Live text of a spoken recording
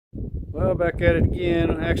Well, back at it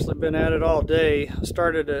again. I've actually been at it all day. I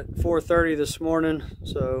started at 4:30 this morning,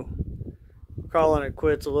 so I'm calling it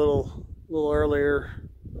quits a little earlier.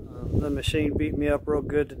 The machine beat me up real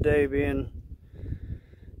good today, digging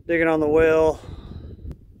on the well.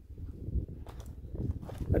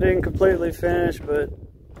 I didn't completely finish, but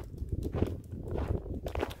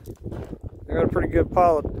I got a pretty good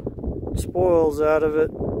pile of spoils out of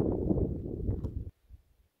it.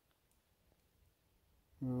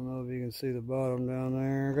 I don't know if you can see the bottom down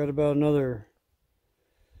there. I got about another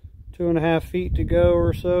 2.5 feet to go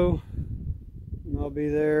or so, and I'll be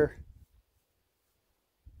there.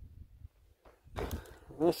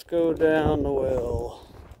 Let's go down the well.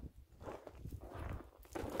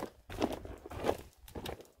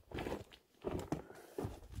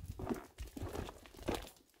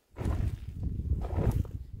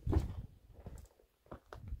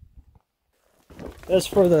 As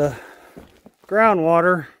for the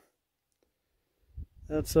groundwater,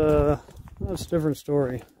 that's a different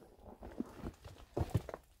story.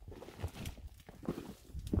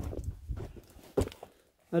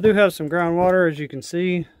 I do have some groundwater, as you can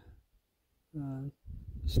see.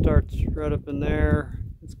 Starts right up in there.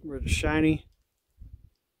 It's where it's shiny.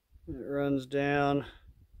 It runs down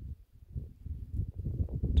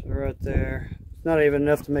to right there. It's not even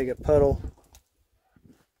enough to make it puddle.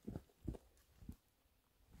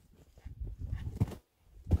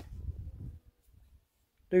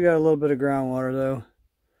 Do got a little bit of groundwater though.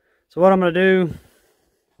 So what I'm going to do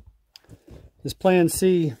is plan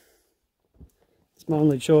C. It's my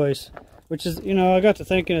only choice. Which is, you know, I got to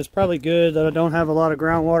thinking it's probably good that I don't have a lot of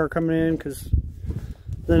groundwater coming in, because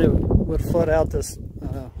then it would flood out this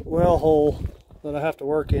well hole that I have to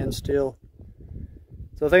work in still.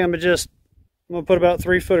 So I think I'm going to put about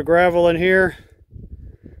 3 foot of gravel in here,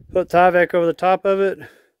 put Tyvek over the top of it,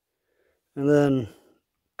 and then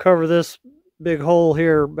cover this big hole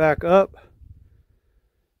here back up,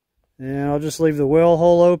 and I'll just leave the well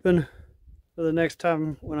hole open for the next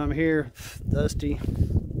time when I'm here. Dusty.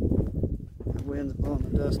 The wind's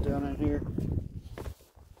blowing the dust down in here.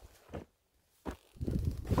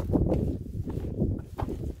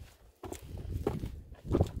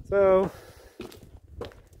 So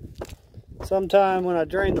sometime when I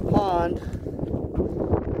drain the pond,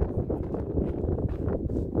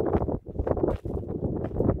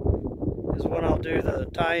 when I'll do the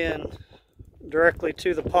tie-in directly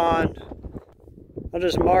to the pond. I'll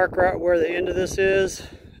just mark right where the end of this is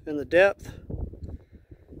and the depth,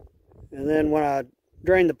 and then when I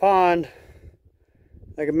drain the pond,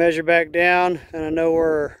 I can measure back down and I know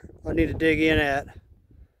where I need to dig in at,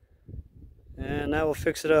 and that will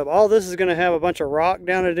fix it up. All this is going to have a bunch of rock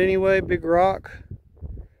down it anyway, big rock,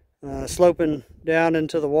 sloping down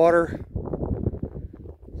into the water,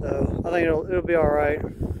 so I think it'll be all right.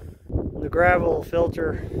 The gravel will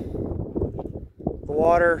filter the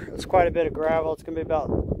water. It's quite a bit of gravel. It's going to be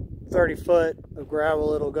about 30 foot of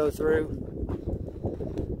gravel it'll go through.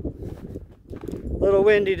 A little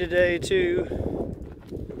windy today too.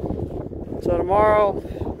 So tomorrow,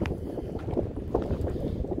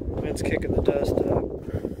 it's kicking the dust up.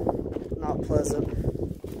 Not pleasant.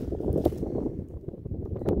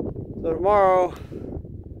 So tomorrow,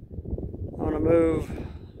 I'm going to move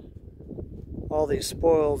all these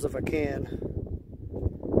spoils if I can.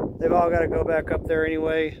 They've all got to go back up there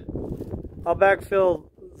anyway. I'll backfill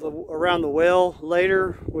around the well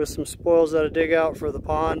later with some spoils that I dig out for the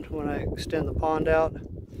pond when I extend the pond out.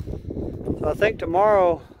 So I think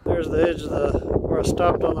tomorrow, there's the edge of where I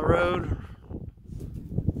stopped on the road,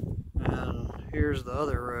 and here's the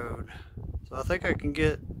other road. So I think I can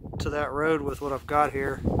get to that road with what I've got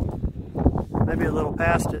here, maybe a little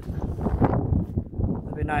past it.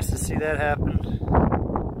 It'd be nice to see that happen.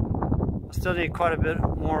 I still need quite a bit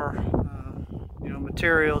more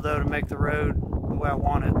material though to make the road the way I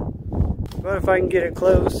want it. But if I can get it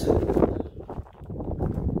close,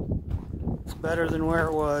 it's better than where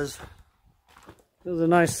it was. It was a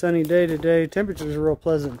nice sunny day today. Temperatures are real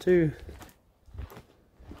pleasant too.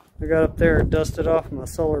 I got up there and dusted off my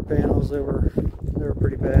solar panels. They were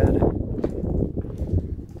pretty bad.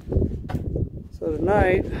 So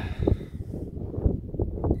tonight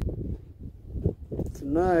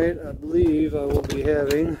I believe I will be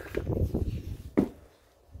having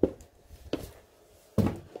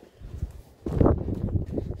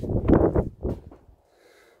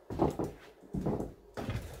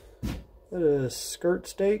a skirt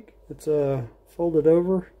steak. It's folded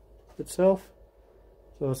over itself,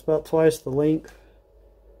 so it's about twice the length,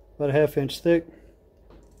 about a 1/2 inch thick.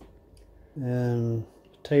 And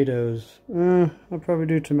potatoes. I'll probably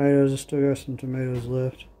do tomatoes. I still got some tomatoes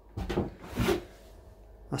left.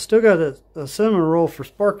 I still got a cinnamon roll for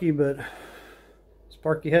Sparky, but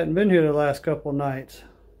Sparky hadn't been here the last couple nights.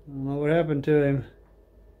 I don't know what happened to him.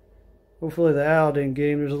 Hopefully the owl didn't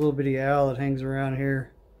get him. There's a little bitty owl that hangs around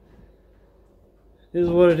here. It is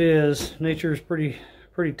what it is. Nature is pretty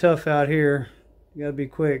tough out here. You gotta be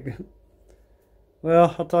quick.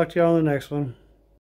 Well, I'll talk to y'all in the next one.